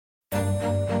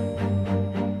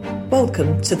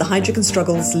Welcome to the Heidrick &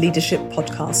 Struggles Leadership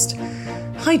Podcast.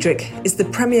 Heidrick is the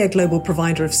premier global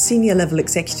provider of senior-level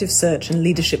executive search and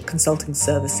leadership consulting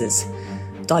services.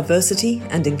 Diversity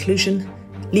and inclusion,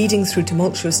 leading through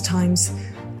tumultuous times,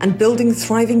 and building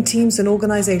thriving teams and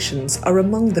organizations are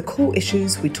among the core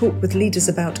issues we talk with leaders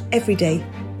about every day,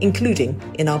 including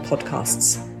in our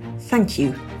podcasts. Thank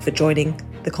you for joining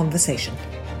the conversation.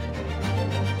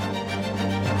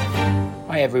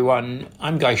 Hi everyone,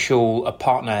 I'm Guy Shaw, a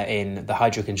partner in the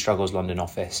Heidrick & Struggles London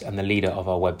office and the leader of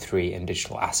our Web3 and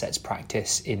digital assets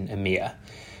practice in EMEA.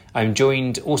 I'm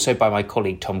joined also by my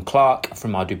colleague Tom Clark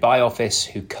from our Dubai office,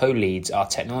 who co-leads our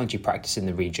technology practice in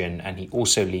the region, and he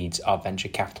also leads our venture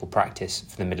capital practice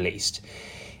for the Middle East.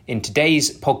 In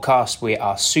today's podcast, we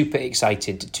are super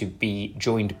excited to be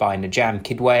joined by Najam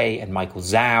Kidwai and Michael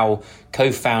Zhao,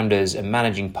 co-founders and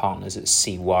managing partners at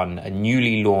C1, a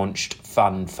newly launched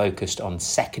fund focused on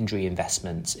secondary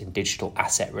investments in digital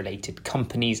asset-related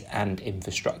companies and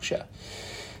infrastructure.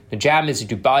 Najam is a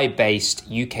Dubai-based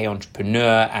UK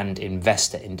entrepreneur and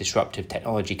investor in disruptive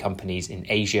technology companies in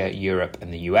Asia, Europe,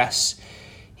 and the US.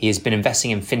 He has been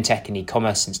investing in fintech and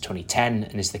e-commerce since 2010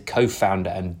 and is the co-founder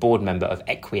and board member of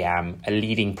Equiam, a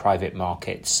leading private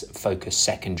markets-focused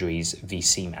secondaries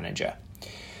VC manager.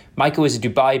 Michael is a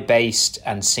Dubai-based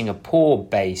and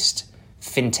Singapore-based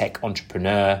fintech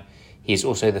entrepreneur. He is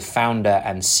also the founder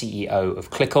and CEO of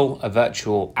Clickle, a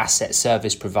virtual asset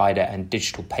service provider and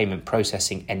digital payment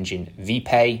processing engine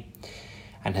VPay,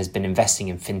 and has been investing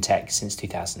in fintech since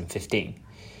 2015.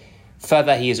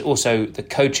 Further, he is also the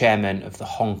co-chairman of the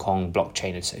Hong Kong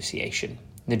Blockchain Association.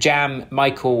 Najam,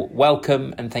 Michael,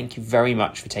 welcome, and thank you very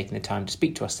much for taking the time to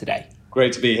speak to us today.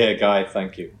 Great to be here, Guy.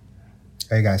 Thank you.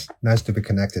 Hey guys, nice to be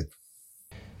connected.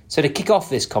 So to kick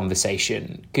off this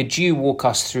conversation, could you walk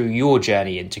us through your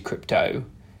journey into crypto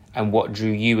and what drew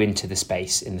you into the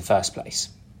space in the first place?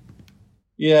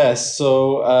 Yeah,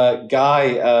 so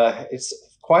Guy, it's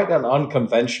quite an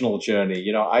unconventional journey.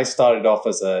 You know, I started off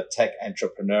as a tech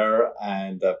entrepreneur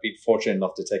and been fortunate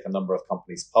enough to take a number of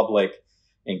companies public,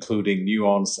 including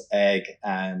Nuance, Egg,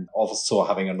 and also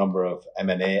having a number of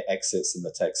M&A exits in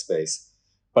the tech space.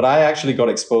 But I actually got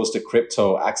exposed to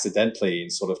crypto accidentally in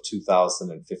sort of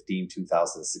 2015,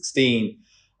 2016.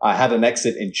 I had an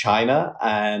exit in China,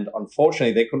 and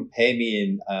unfortunately, they couldn't pay me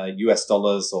in US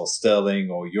dollars or sterling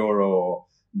or euro or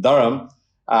dirham,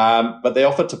 but they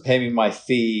offered to pay me my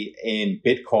fee in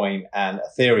Bitcoin and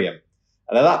Ethereum.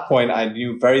 And at that point, I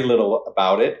knew very little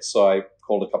about it. So I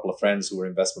called a couple of friends who were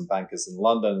investment bankers in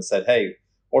London and said, hey,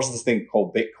 what's this thing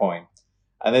called Bitcoin?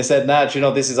 And they said, Naj, you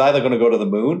know, this is either going to go to the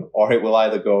moon or it will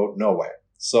either go nowhere.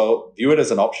 So view it as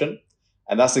an option.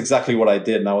 And that's exactly what I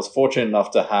did. And I was fortunate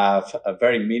enough to have a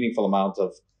very meaningful amount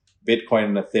of Bitcoin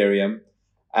and Ethereum.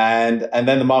 And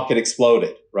then the market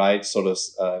exploded, right? Sort of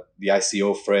the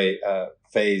ICO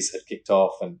phase had kicked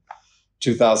off and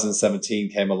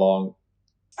 2017 came along.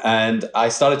 And I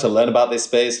started to learn about this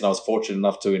space. And I was fortunate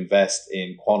enough to invest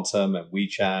in Quantum and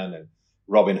WeChat and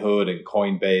Robinhood and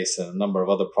Coinbase and a number of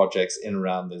other projects in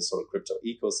around this sort of crypto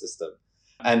ecosystem.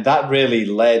 And that really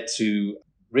led to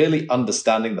really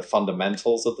understanding the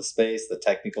fundamentals of the space, the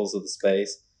technicals of the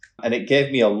space. And it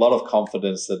gave me a lot of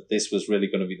confidence that this was really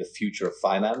going to be the future of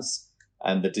finance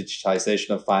and the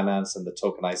digitization of finance and the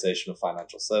tokenization of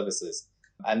financial services.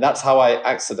 And that's how I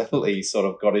accidentally sort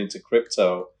of got into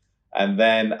crypto and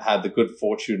then had the good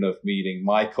fortune of meeting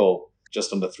Michael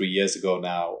just under 3 years ago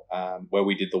now, where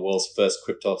we did the world's first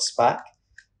crypto SPAC,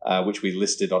 which we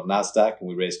listed on NASDAQ, and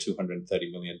we raised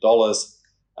 $230 million.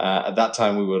 At that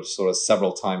time, we were sort of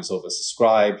several times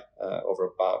oversubscribed, over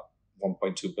about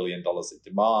 $1.2 billion in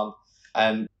demand.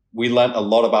 And we learned a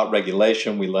lot about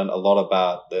regulation. We learned a lot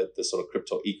about the sort of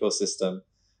crypto ecosystem.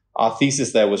 Our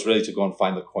thesis there was really to go and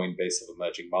find the Coinbase of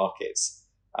emerging markets.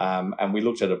 And we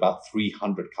looked at about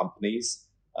 300 companies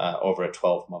over a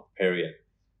 12-month period.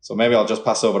 So maybe I'll just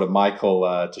pass over to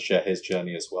Michael to share his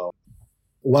journey as well.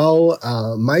 Well,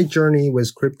 my journey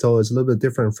with crypto is a little bit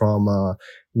different from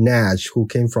Naj,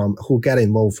 who got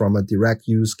involved from a direct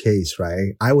use case,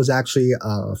 right? I was actually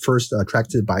first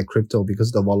attracted by crypto because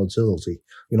of the volatility.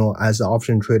 You know, as an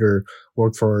option trader,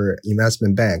 worked for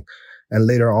investment bank, and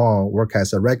later on work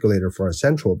as a regulator for a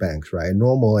central bank, right?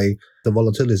 Normally, the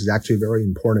volatility is actually a very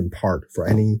important part for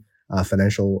any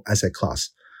financial asset class.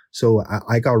 So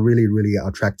I got really, really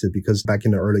attracted because back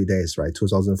in the early days, right,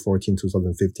 2014,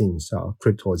 2015, so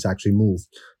crypto has actually moved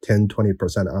 10,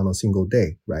 20% on a single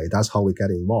day, right? That's how we got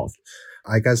involved.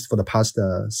 I guess for the past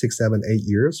 6, 7, 8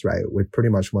 years, right, we pretty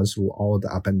much went through all the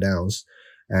up and downs.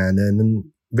 And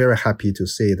then very happy to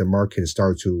see the market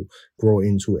start to grow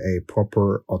into a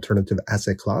proper alternative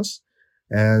asset class.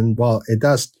 And while it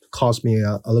does caused me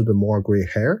a little bit more gray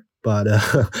hair. But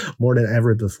more than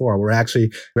ever before, we're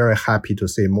actually very happy to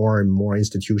see more and more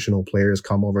institutional players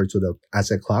come over to the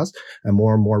asset class, and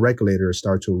more regulators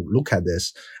start to look at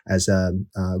this as a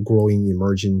growing,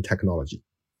 emerging technology.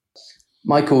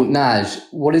 Michael, Naj,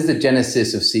 what is the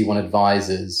genesis of C1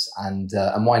 Advisors and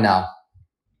why now?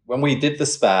 When we did the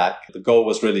SPAC, the goal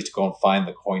was really to go and find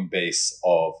the Coinbase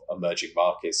of emerging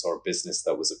markets, or a business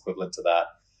that was equivalent to that.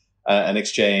 An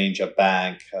exchange, a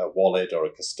bank, a wallet, or a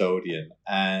custodian.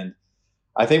 And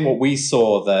I think what we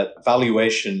saw, that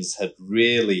valuations had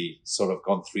really sort of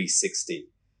gone 360.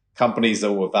 Companies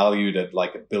that were valued at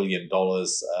like $1 billion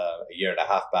a year and a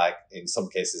half back, in some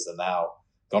cases are now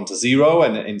gone to zero,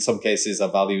 and in some cases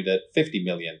are valued at 50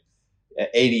 million,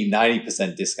 80,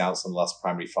 90% discounts on the last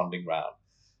primary funding round.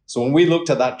 So when we looked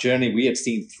at that journey, we had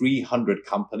seen 300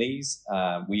 companies.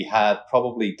 We had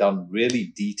probably done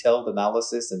really detailed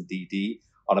analysis and DD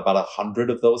on about 100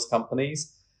 of those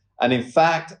companies. And in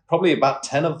fact, probably about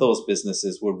 10 of those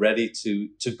businesses were ready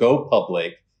to go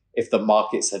public if the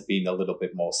markets had been a little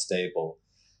bit more stable.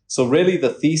 So really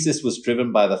the thesis was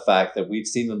driven by the fact that we'd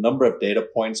seen a number of data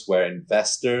points where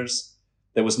investors,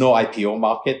 there was no IPO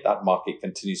market. That market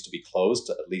continues to be closed,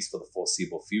 at least for the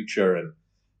foreseeable future. And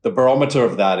the barometer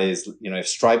of that is, if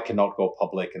Stripe cannot go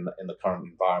public in the current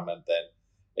environment, then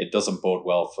it doesn't bode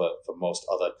well for most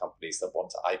other companies that want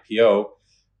to IPO.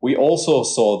 We also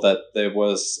saw that there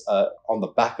was, on the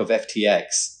back of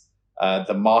FTX,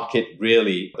 the market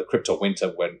really, the crypto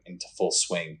winter went into full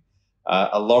swing.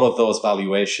 A lot of those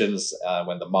valuations,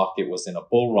 when the market was in a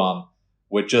bull run,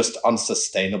 were just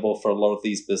unsustainable for a lot of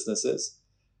these businesses.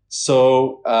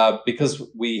 So because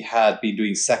we had been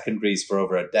doing secondaries for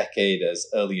over a decade as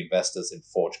early investors in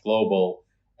Forge Global,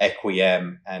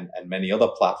 Equiem, and many other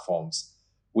platforms,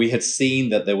 we had seen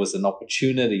that there was an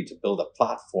opportunity to build a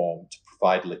platform to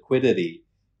provide liquidity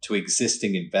to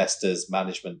existing investors,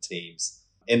 management teams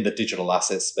in the digital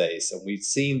asset space. And we'd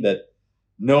seen that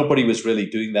nobody was really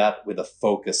doing that with a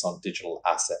focus on digital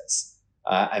assets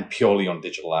and purely on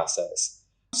digital assets.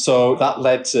 So that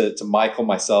led to Michael,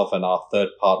 myself, and our third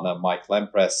partner, Mike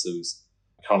Lempress, who's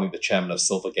currently the chairman of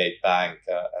Silvergate Bank,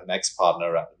 an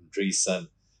ex-partner at Andreessen,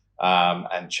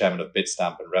 and chairman of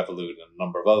Bitstamp and Revolut, and a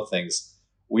number of other things.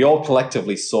 We all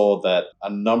collectively saw that a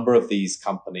number of these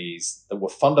companies that were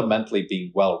fundamentally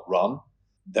being well run,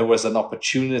 there was an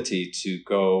opportunity to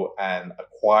go and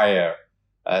acquire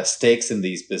stakes in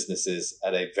these businesses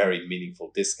at a very meaningful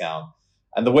discount.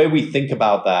 And the way we think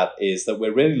about that is that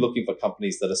we're really looking for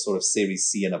companies that are sort of Series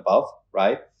C and above,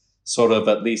 right? Sort of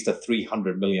at least a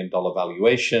 $300 million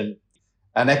valuation,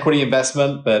 an equity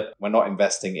investment, but we're not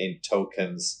investing in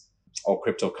tokens or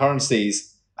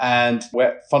cryptocurrencies. And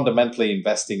we're fundamentally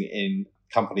investing in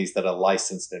companies that are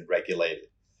licensed and regulated.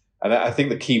 And I think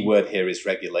the key word here is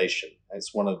regulation.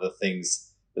 It's one of the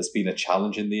things that's been a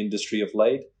challenge in the industry of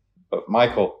late. But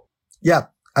Michael. Yeah.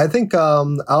 I think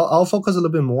I'll focus a little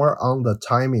bit more on the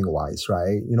timing wise,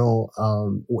 right?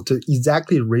 The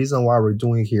exactly reason why we're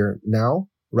doing here now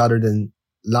rather than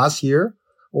last year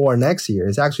or next year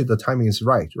is actually the timing is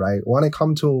right? When it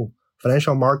comes to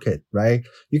financial market, right?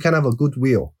 You can have a good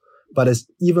will, but it's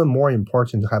even more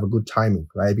important to have a good timing,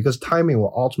 right? Because timing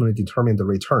will ultimately determine the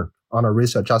return on a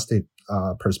risk-adjusted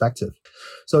perspective.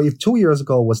 So if 2 years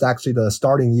ago was actually the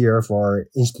starting year for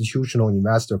institutional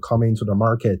investor coming into the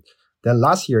market, then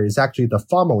last year is actually the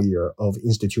formal year of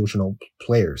institutional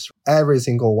players. Every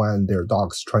single one, their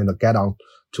dogs trying to get on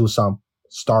to some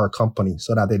star company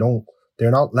so that they're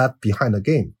not left behind the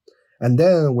game. And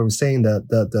then we're saying that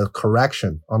the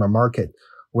correction on the market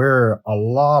where a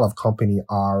lot of companies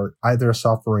are either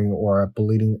suffering or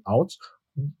bleeding out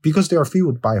because they are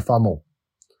fueled by FOMO.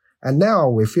 And now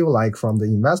we feel like from the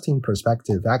investing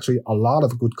perspective, actually a lot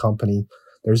of good company,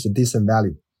 there's a decent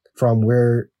value from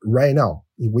where right now,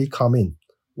 if we come in,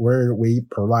 where we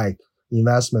provide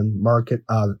investment market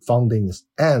fundings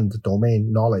and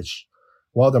domain knowledge,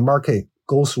 while the market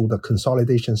goes through the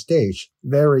consolidation stage,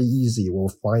 very easy we'll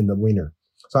find the winner.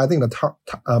 So I think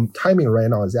the timing right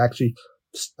now is actually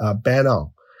bang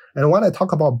on. And when we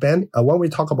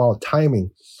talk about timing,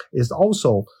 it's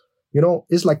also,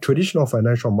 it's like traditional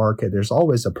financial market. There's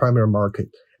always a primary market.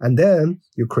 And then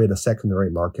you create a secondary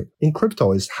market. In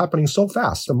crypto, it's happening so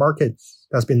fast. The market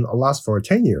has been last for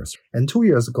 10 years. And 2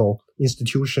 years ago,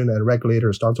 institution and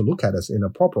regulators start to look at us in a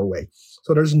proper way.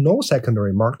 So there's no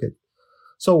secondary market.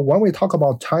 So when we talk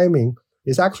about timing,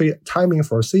 it's actually timing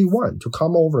for C1 to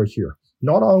come over here.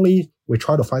 Not only we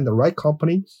try to find the right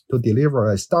company to deliver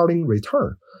a starting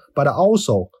return, but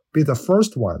also be the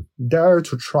first one dare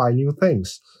to try new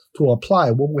things, to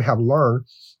apply what we have learned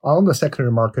on the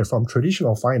secondary market from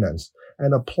traditional finance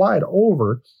and apply it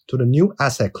over to the new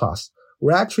asset class.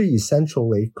 We're actually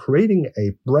essentially creating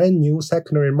a brand new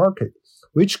secondary market,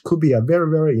 which could be a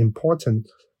very, very important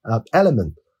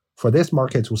element for this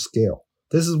market to scale.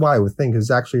 This is why we think it's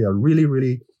actually a really,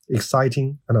 really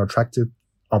exciting and attractive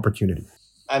opportunity.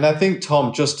 And I think,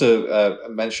 Tom, just to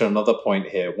mention another point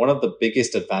here, one of the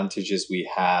biggest advantages we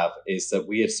have is that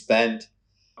we had spent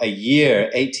a year,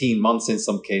 18 months in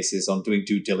some cases, on doing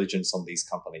due diligence on these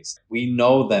companies. We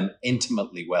know them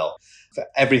intimately well. For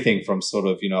everything from sort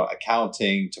of,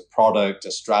 accounting to product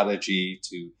to strategy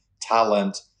to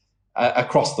talent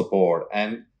across the board.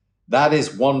 And that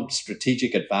is one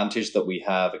strategic advantage that we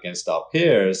have against our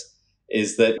peers,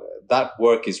 is that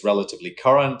work is relatively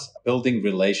current, building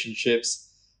relationships.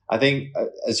 I think,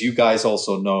 as you guys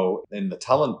also know, in the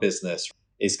talent business,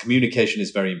 is communication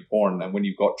is very important. And when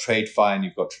you've got trade finance,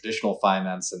 you've got traditional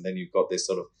finance, and then you've got this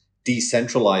sort of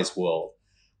decentralized world,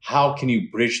 how can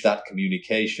you bridge that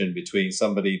communication between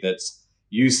somebody that's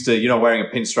used to, wearing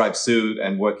a pinstripe suit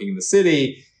and working in the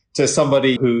city to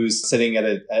somebody who's sitting at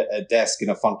a desk in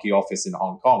a funky office in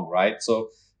Hong Kong, right? So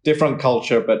different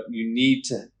culture, but you need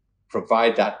to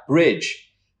provide that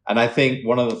bridge. And I think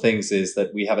one of the things is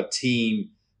that we have a team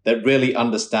that really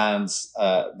understands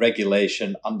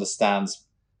regulation, understands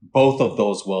both of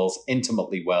those worlds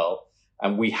intimately well.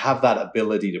 And we have that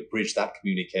ability to bridge that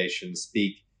communication,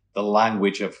 speak the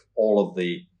language of all of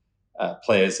the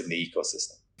players in the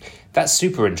ecosystem. That's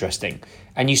super interesting.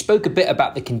 And you spoke a bit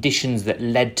about the conditions that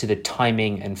led to the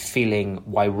timing and feeling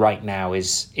why right now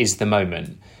is the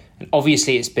moment. And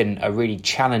obviously it's been a really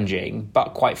challenging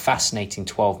but quite fascinating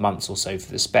 12 months or so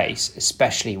for the space,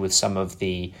 especially with some of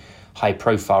the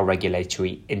high-profile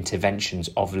regulatory interventions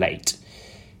of late.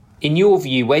 In your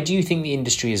view, where do you think the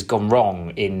industry has gone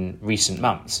wrong in recent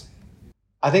months?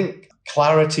 I think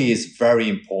clarity is very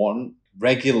important.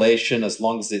 Regulation, as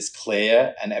long as it's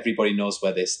clear and everybody knows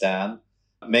where they stand,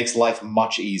 makes life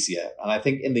much easier. And I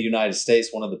think in the United States,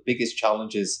 one of the biggest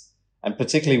challenges, and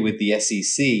particularly with the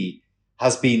SEC,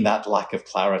 has been that lack of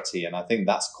clarity. And I think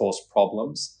that's caused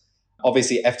problems.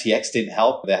 Obviously, FTX didn't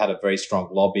help. They had a very strong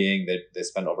lobbying. They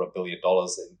spent over $1 billion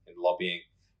in lobbying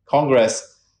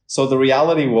Congress. So the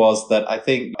reality was that I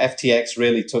think FTX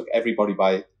really took everybody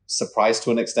by surprise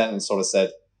to an extent and sort of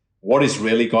said, what is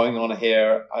really going on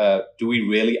here? Do we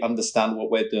really understand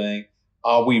what we're doing?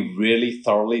 Are we really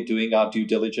thoroughly doing our due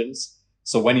diligence?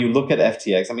 So when you look at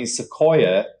FTX,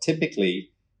 Sequoia,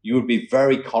 typically, you would be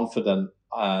very confident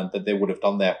that they would have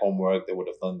done their homework, they would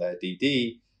have done their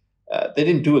DD. They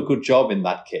didn't do a good job in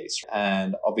that case.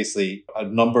 And obviously, a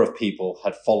number of people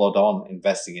had followed on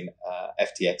investing in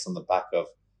FTX on the back of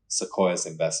Sequoia's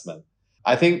investment.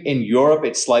 I think in Europe,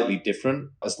 it's slightly different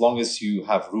as long as you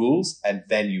have rules and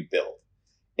then you build.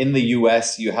 In the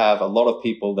US, you have a lot of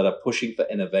people that are pushing for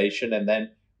innovation and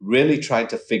then really trying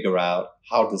to figure out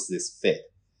how does this fit.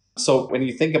 So when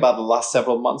you think about the last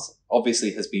several months,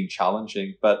 obviously has been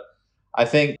challenging. But I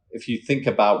think if you think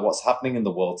about what's happening in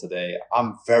the world today,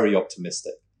 I'm very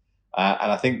optimistic.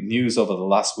 And I think news over the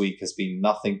last week has been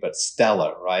nothing but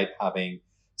stellar, right? Having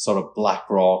sort of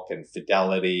BlackRock and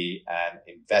Fidelity and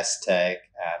Investec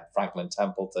and Franklin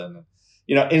Templeton,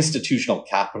 institutional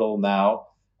capital now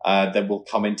that will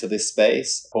come into this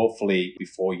space, hopefully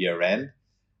before year end.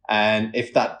 And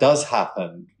if that does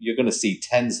happen, you're going to see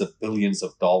tens of billions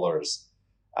of dollars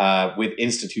with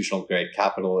institutional grade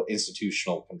capital,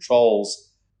 institutional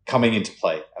controls coming into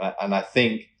play. And I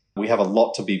think we have a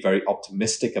lot to be very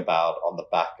optimistic about on the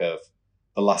back of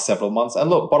the last several months. And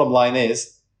look, bottom line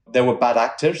is, there were bad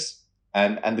actors,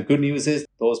 and the good news is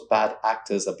those bad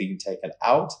actors are being taken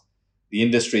out. The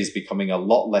industry is becoming a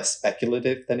lot less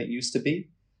speculative than it used to be.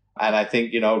 And I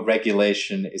think,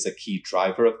 regulation is a key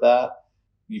driver of that.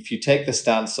 If you take the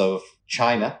stance of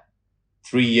China,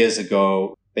 3 years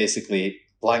ago, basically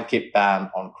blanket ban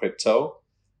on crypto,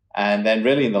 and then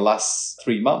really in the last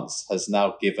 3 months has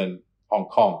now given Hong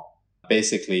Kong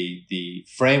basically the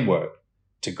framework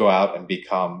to go out and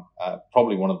become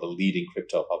probably one of the leading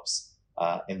crypto hubs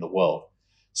in the world.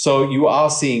 So you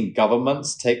are seeing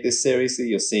governments take this seriously.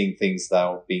 You're seeing things that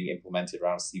are being implemented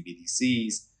around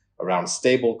CBDCs, around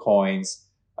stable coins.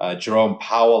 Jerome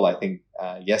Powell, I think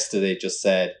yesterday just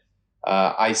said,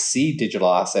 I see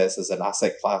digital assets as an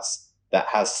asset class that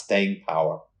has staying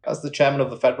power. As the chairman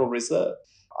of the Federal Reserve,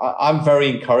 I'm very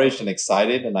encouraged and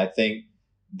excited. And I think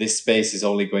this space is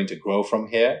only going to grow from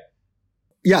here.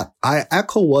 Yeah, I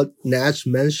echo what Naj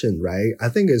mentioned, right? I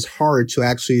think it's hard to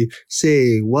actually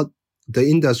say what the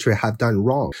industry have done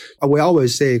wrong. We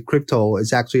always say crypto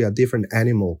is actually a different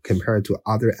animal compared to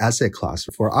other asset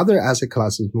classes. For other asset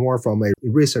classes, more from a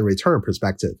risk and return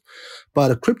perspective.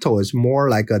 But crypto is more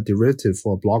like a derivative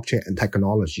for blockchain and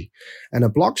technology. And a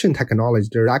blockchain technology,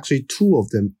 there are actually two of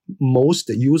the most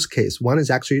use case. One is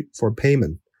actually for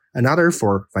payment, another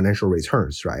for financial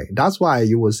returns, right? That's why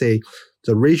you will say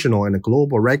the regional and the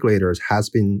global regulators has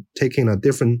been taking a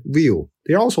different view.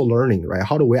 They're also learning, right?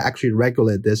 How do we actually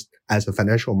regulate this as a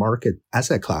financial market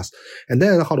asset class? And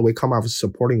then how do we come up with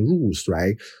supporting rules,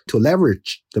 right? To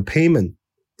leverage the payment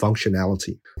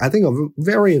functionality. I think a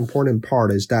very important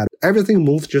part is that everything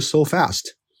moves just so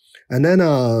fast. And then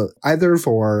either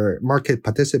for market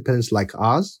participants like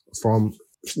us, from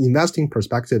investing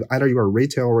perspective, either you're a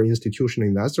retail or institutional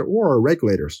investor or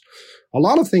regulators, a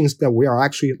lot of things that we are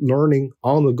actually learning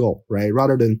on the go, right?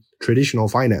 Rather than traditional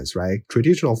finance, right?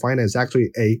 Traditional finance is actually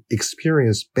a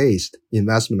experience-based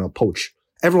investment approach.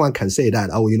 Everyone can say that,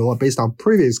 oh, you know what, based on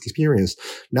previous experience,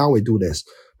 now we do this.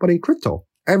 But in crypto,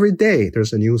 every day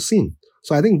there's a new scene.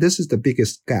 So I think this is the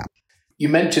biggest gap. You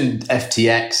mentioned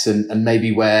FTX and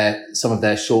maybe where some of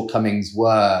their shortcomings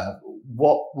were.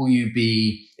 What will you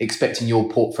be expecting your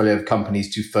portfolio of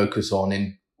companies to focus on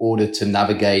in order to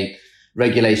navigate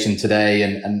regulation today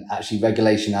and actually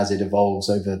regulation as it evolves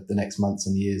over the next months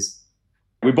and years?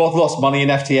 We both lost money in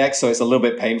FTX, so it's a little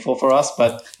bit painful for us.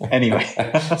 But anyway,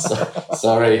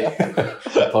 sorry,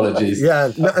 apologies.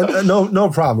 Yeah, no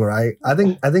problem, right? I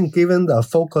think given the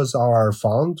focus of our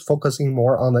fund, focusing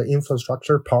more on the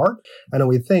infrastructure part, and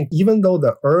we think even though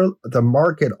the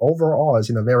market overall is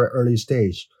in a very early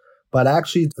stage, but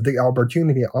actually the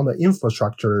opportunity on the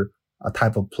infrastructure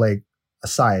type of play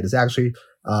side is actually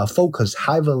focused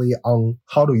heavily on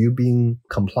how do you being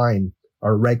compliant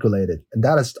or regulated. And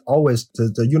that is always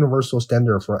the universal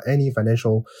standard for any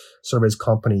financial service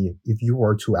company if you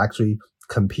were to actually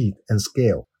compete and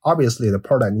scale. Obviously, the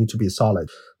product needs to be solid.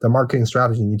 The marketing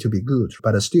strategy needs to be good,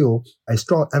 but still a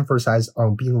strong emphasis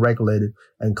on being regulated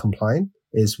and compliant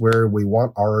is where we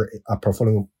want our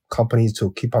portfolio companies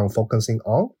to keep on focusing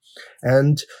on.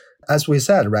 And as we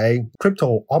said, right,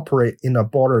 crypto operate in a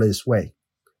borderless way.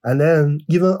 And then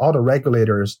even all the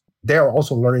regulators, they are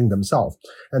also learning themselves.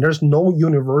 And there's no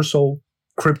universal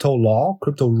crypto law,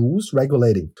 crypto rules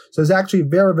regulating. So it's actually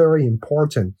very, very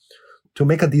important to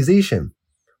make a decision.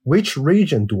 Which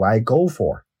region do I go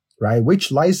for, right?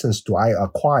 Which license do I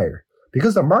acquire?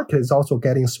 Because the market is also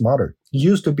getting smarter. It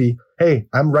used to be, hey,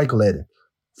 I'm regulated.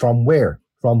 From where?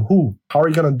 From who? How are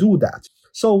you going to do that?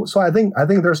 So I think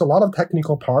there's a lot of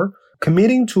technical part.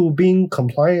 Committing to being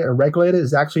compliant and regulated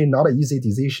is actually not an easy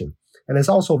decision. And it's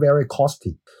also very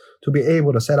costly to be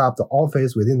able to set up the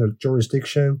office within the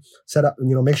jurisdiction, set up,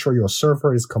 make sure your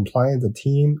server is compliant, the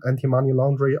team, anti-money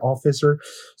laundering officer.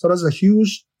 So that's a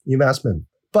huge investment.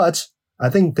 But I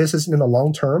think this is in the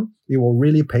long term, it will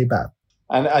really pay back.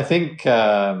 And I think,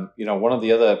 one of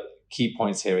the other key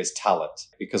points here is talent,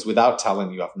 because without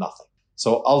talent, you have nothing.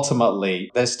 So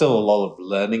ultimately, there's still a lot of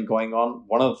learning going on.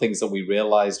 One of the things that we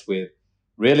realized with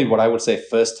really what I would say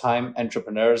first-time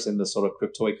entrepreneurs in the sort of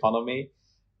crypto economy,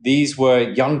 these were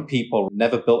young people,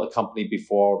 never built a company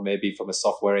before, maybe from a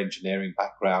software engineering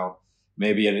background,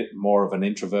 maybe more of an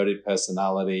introverted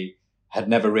personality, had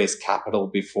never raised capital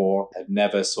before, had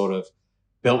never sort of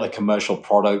built a commercial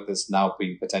product that's now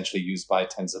being potentially used by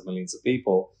tens of millions of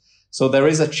people. So there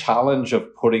is a challenge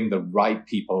of putting the right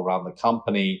people around the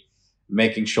company,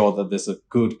 making sure that there's a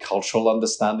good cultural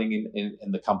understanding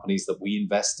in the companies that we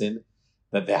invest in,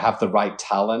 that they have the right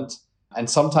talent. And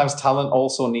sometimes talent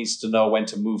also needs to know when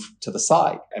to move to the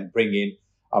side and bring in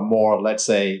a more, let's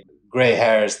say, gray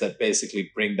hairs that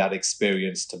basically bring that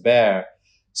experience to bear.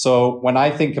 So when I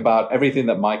think about everything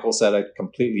that Michael said, I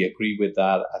completely agree with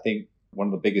that. I think one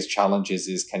of the biggest challenges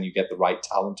is, can you get the right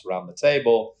talent around the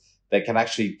table that can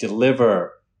actually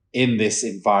deliver in this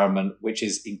environment, which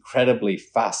is incredibly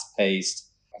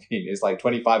fast-paced. I mean, it's like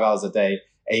 25 hours a day,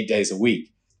 8 days a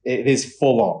week. It is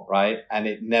full on, right? And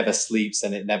it never sleeps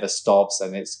and it never stops,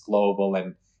 and it's global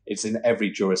and it's in every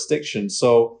jurisdiction.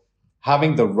 So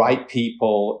having the right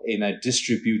people in a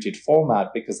distributed format,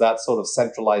 because that sort of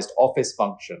centralized office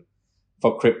function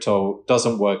for crypto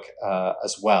doesn't work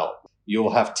as well.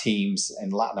 You'll have teams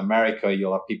in Latin America,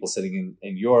 you'll have people sitting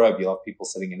in Europe, you'll have people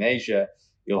sitting in Asia,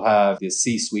 you'll have the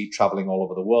C-suite traveling all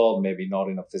over the world, maybe not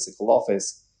in a physical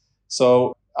office.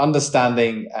 So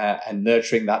understanding and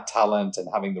nurturing that talent and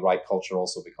having the right culture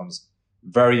also becomes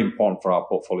very important for our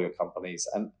portfolio companies.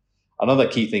 And another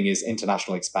key thing is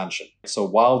international expansion. So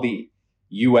while the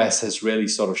US has really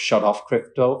sort of shut off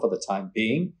crypto for the time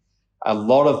being, a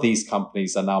lot of these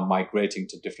companies are now migrating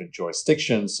to different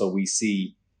jurisdictions. So we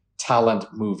see talent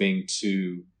moving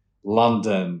to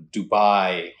London,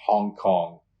 Dubai, Hong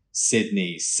Kong,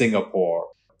 Sydney, Singapore,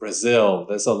 Brazil.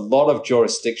 There's a lot of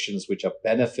jurisdictions which are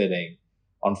benefiting,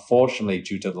 unfortunately,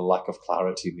 due to the lack of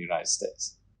clarity in the United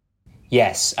States.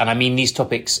 Yes, and I mean, these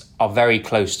topics are very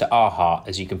close to our heart,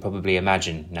 as you can probably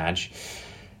imagine, Naj.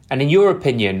 And in your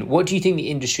opinion, what do you think the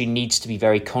industry needs to be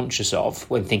very conscious of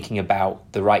when thinking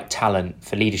about the right talent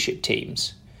for leadership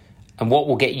teams? And what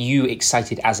will get you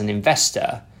excited as an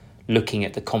investor looking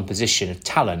at the composition of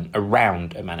talent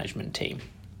around a management team?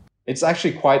 It's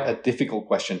actually quite a difficult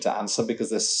question to answer because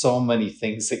there's so many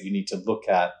things that you need to look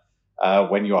at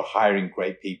when you're hiring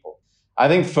great people. I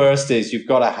think first is you've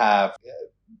got to have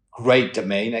great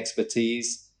domain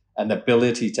expertise and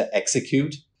ability to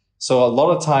execute. So a lot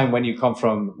of time when you come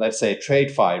from, let's say,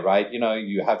 TradeFi, right?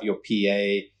 You have your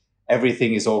PA,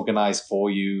 everything is organized for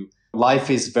you.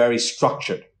 Life is very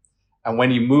structured. And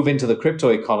when you move into the crypto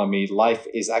economy, life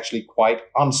is actually quite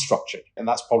unstructured. And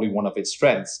that's probably one of its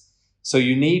strengths. So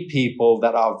you need people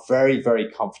that are very, very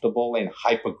comfortable in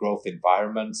hyper growth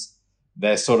environments.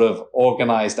 They're sort of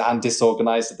organized and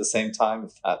disorganized at the same time,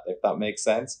 if that makes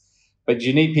sense. But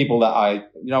you need people that are,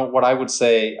 what I would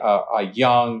say are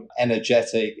young,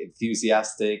 energetic,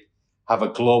 enthusiastic, have a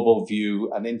global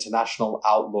view, an international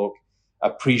outlook,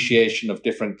 appreciation of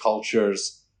different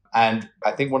cultures. And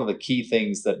I think one of the key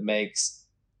things that makes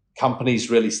companies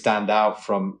really stand out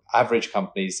from average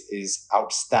companies is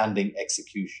outstanding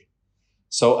execution.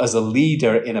 So as a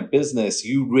leader in a business,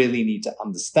 you really need to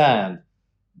understand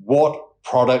what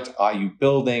product are you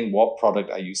building, what product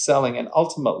are you selling, and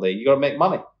ultimately you got to make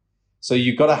money. So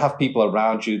you've got to have people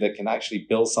around you that can actually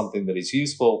build something that is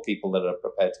useful, people that are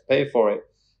prepared to pay for it.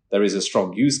 There is a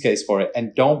strong use case for it.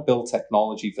 And don't build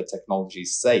technology for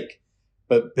technology's sake,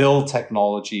 but build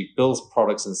technology, build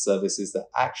products and services that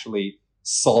actually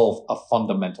solve a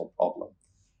fundamental problem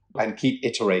and keep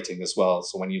iterating as well.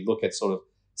 So when you look at sort of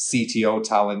CTO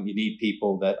talent, you need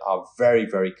people that are very,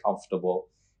 very comfortable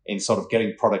in sort of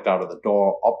getting product out of the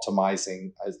door,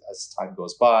 optimizing as time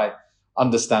goes by,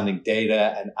 understanding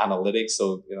data and analytics.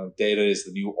 So, data is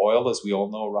the new oil, as we all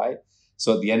know, right?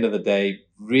 So at the end of the day,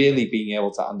 really being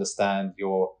able to understand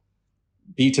your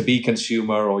B2B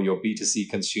consumer or your B2C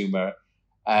consumer.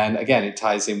 And again, it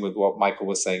ties in with what Michael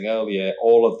was saying earlier.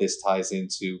 All of this ties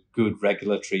into good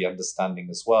regulatory understanding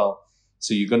as well.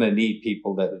 So you're going to need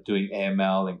people that are doing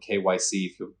AML and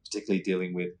KYC if you're particularly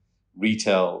dealing with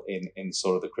retail in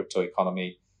sort of the crypto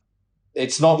economy.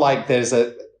 It's not like there's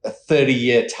a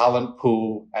 30-year talent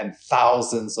pool and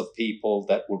thousands of people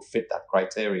that would fit that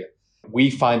criteria.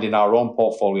 We find in our own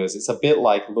portfolios, it's a bit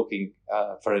like looking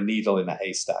for a needle in a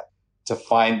haystack to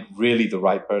find really the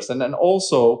right person. And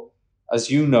also,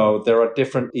 as you know, there are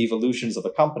different evolutions of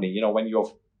a company. When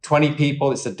you're 20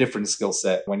 people, it's a different skill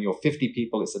set. When you're 50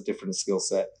 people, it's a different skill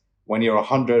set. When you're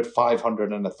 100,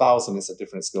 500, and 1,000, it's a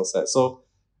different skill set. So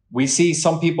we see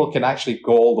some people can actually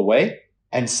go all the way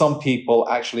and some people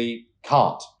actually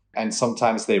can't. And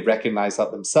sometimes they recognize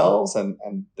that themselves and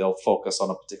they'll focus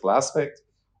on a particular aspect.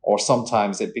 Or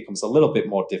sometimes it becomes a little bit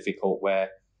more difficult where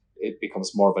it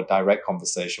becomes more of a direct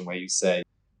conversation where you say,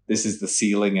 this is the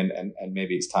ceiling and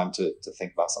maybe it's time to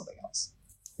think about something else.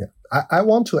 Yeah, I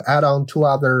want to add on two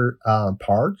other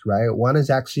parts, right? One is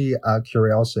actually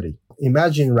curiosity.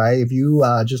 Imagine, right, if you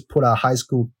just put a high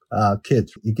school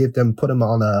kid, you put them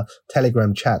on a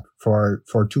Telegram chat for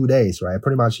 2 days, right?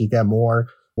 Pretty much you get more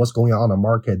what's going on in the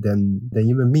market than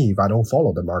even me if I don't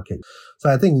follow the market. So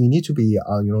I think you need to be,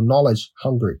 knowledge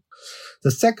hungry.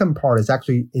 The second part is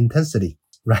actually intensity,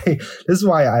 right? This is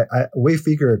why we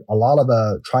figured a lot of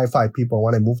TradeFi people,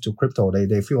 when they move to crypto,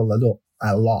 they feel a little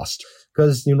lost.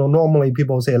 Because, normally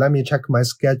people say, let me check my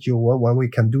schedule when we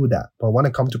can do that. But when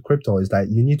it comes to crypto, is that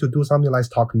you need to do something like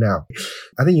talk now.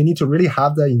 I think you need to really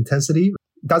have the intensity.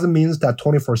 Doesn't mean that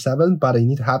 24/7, but you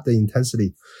need to have the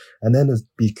intensity and then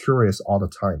be curious all the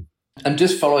time. And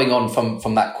just following on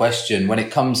from that question, when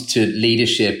it comes to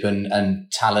leadership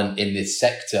and talent in this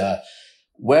sector,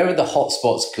 where are the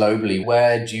hotspots globally?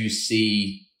 Where do you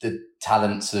see the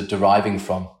talent sort of deriving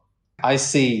from? I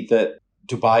see that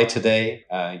Dubai today,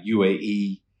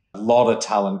 UAE, a lot of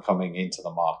talent coming into the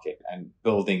market and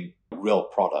building real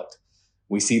product.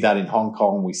 We see that in Hong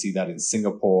Kong. We see that in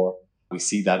Singapore. We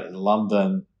see that in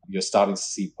London. You're starting to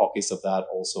see pockets of that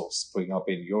also spring up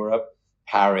in Europe,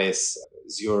 Paris,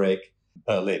 Zurich,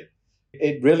 Berlin.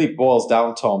 It really boils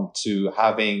down, Tom, to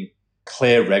having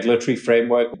clear regulatory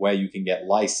framework where you can get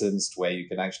licensed, where you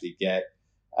can actually get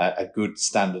a good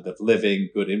standard of living,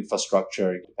 good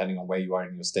infrastructure, depending on where you are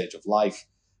in your stage of life.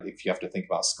 If you have to think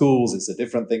about schools, it's a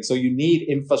different thing. So you need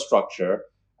infrastructure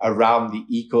around the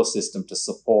ecosystem to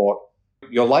support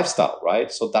your lifestyle,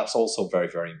 right? So that's also very,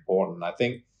 very important. I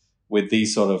think with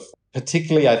these sort of,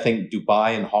 particularly, I think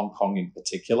Dubai and Hong Kong in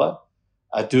particular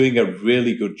are doing a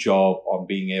really good job on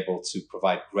being able to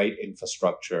provide great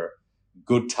infrastructure,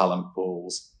 good talent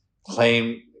pools,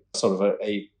 claim sort of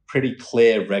a pretty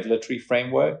clear regulatory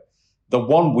framework. The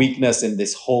one weakness in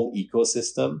this whole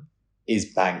ecosystem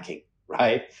is banking,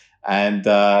 right? And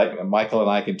Michael and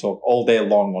I can talk all day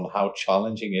long on how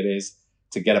challenging it is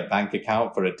to get a bank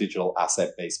account for a digital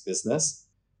asset-based business.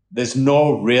 There's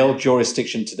no real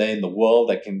jurisdiction today in the world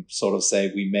that can sort of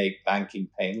say we make banking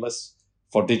painless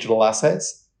for digital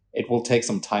assets. It will take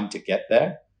some time to get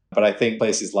there. But I think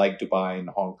places like Dubai and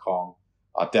Hong Kong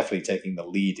are definitely taking the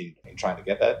lead in trying to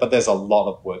get there. But there's a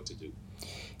lot of work to do.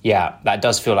 Yeah, that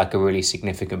does feel like a really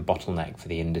significant bottleneck for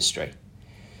the industry.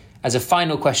 As a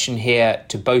final question here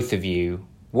to both of you,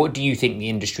 what do you think the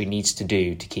industry needs to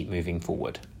do to keep moving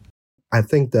forward? I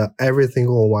think that every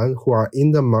single one who are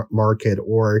in the market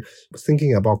or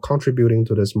thinking about contributing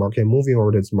to this market, moving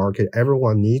over to this market,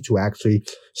 everyone needs to actually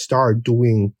start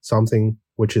doing something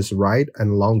which is right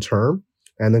and long term.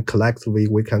 And then collectively,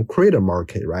 we can create a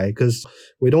market, right? Because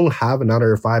we don't have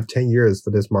another 5-10 years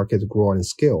for this market to grow and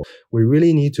scale. We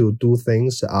really need to do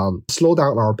things, slow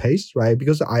down our pace, right?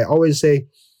 Because I always say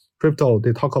crypto,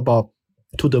 they talk about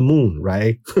to the moon,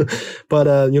 right? But,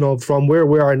 from where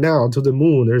we are now to the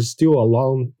moon, there's still a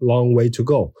long, long way to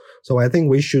go. So I think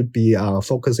we should be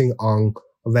focusing on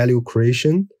value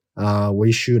creation.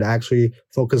 We should actually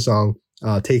focus on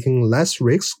taking less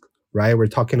risk, right? We're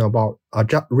talking about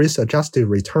risk-adjusted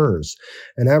returns.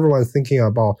 And everyone's thinking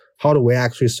about how do we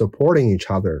actually supporting each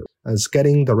other and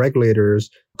getting the regulators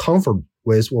comfort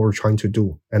with what we're trying to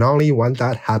do. And only when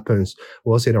that happens,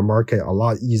 we'll see the market a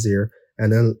lot easier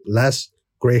and then less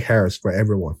gray hairs for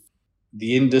everyone.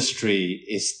 The industry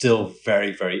is still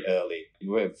very, very early.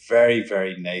 We're very,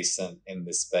 very nascent in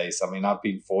this space. I mean, I've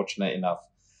been fortunate enough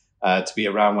to be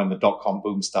around when the dot-com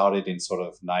boom started in sort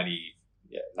of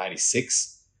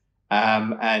 96.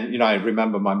 And, I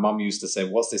remember my mom used to say,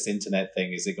 what's this internet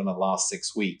thing? Is it going to last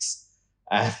 6 weeks?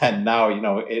 And now,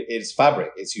 it's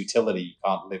fabric. It's utility. You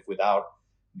can't live without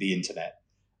the internet.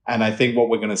 And I think what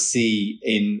we're going to see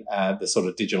in the sort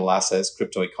of digital assets,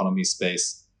 crypto economy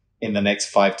space in the next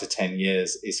 5 to 10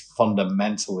 years is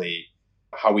fundamentally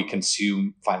how we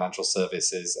consume financial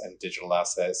services and digital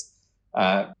assets.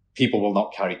 People will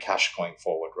not carry cash going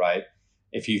forward, right?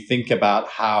 If you think about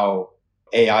how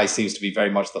AI seems to be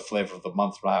very much the flavor of the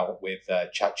month now with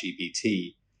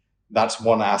ChatGPT, that's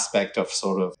one aspect of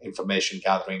sort of information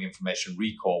gathering, information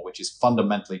recall, which is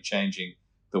fundamentally changing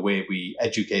the way we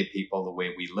educate people, the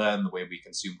way we learn, the way we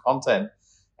consume content.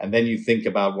 And then you think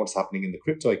about what's happening in the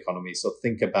crypto economy. So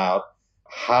think about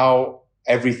how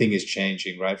everything is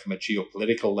changing, right? From a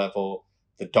geopolitical level,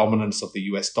 the dominance of the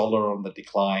US dollar on the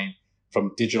decline,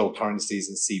 from digital currencies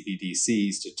and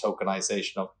CBDCs to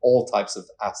tokenization of all types of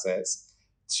assets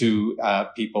to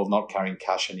people not carrying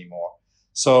cash anymore.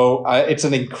 So it's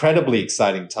an incredibly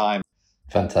exciting time.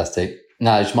 Fantastic.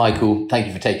 Naj, Michael, thank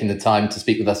you for taking the time to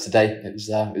speak with us today. It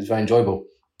was very enjoyable.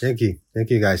 Thank you.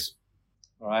 Thank you, guys.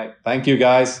 All right. Thank you,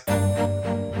 guys.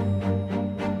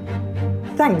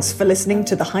 Thanks for listening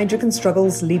to the Heidrick &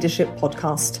 Struggles Leadership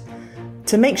Podcast.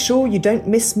 To make sure you don't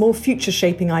miss more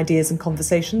future-shaping ideas and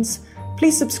conversations,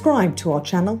 please subscribe to our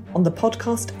channel on the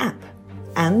podcast app.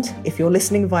 And if you're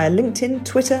listening via LinkedIn,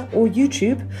 Twitter, or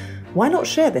YouTube, why not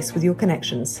share this with your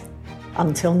connections?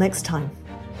 Until next time.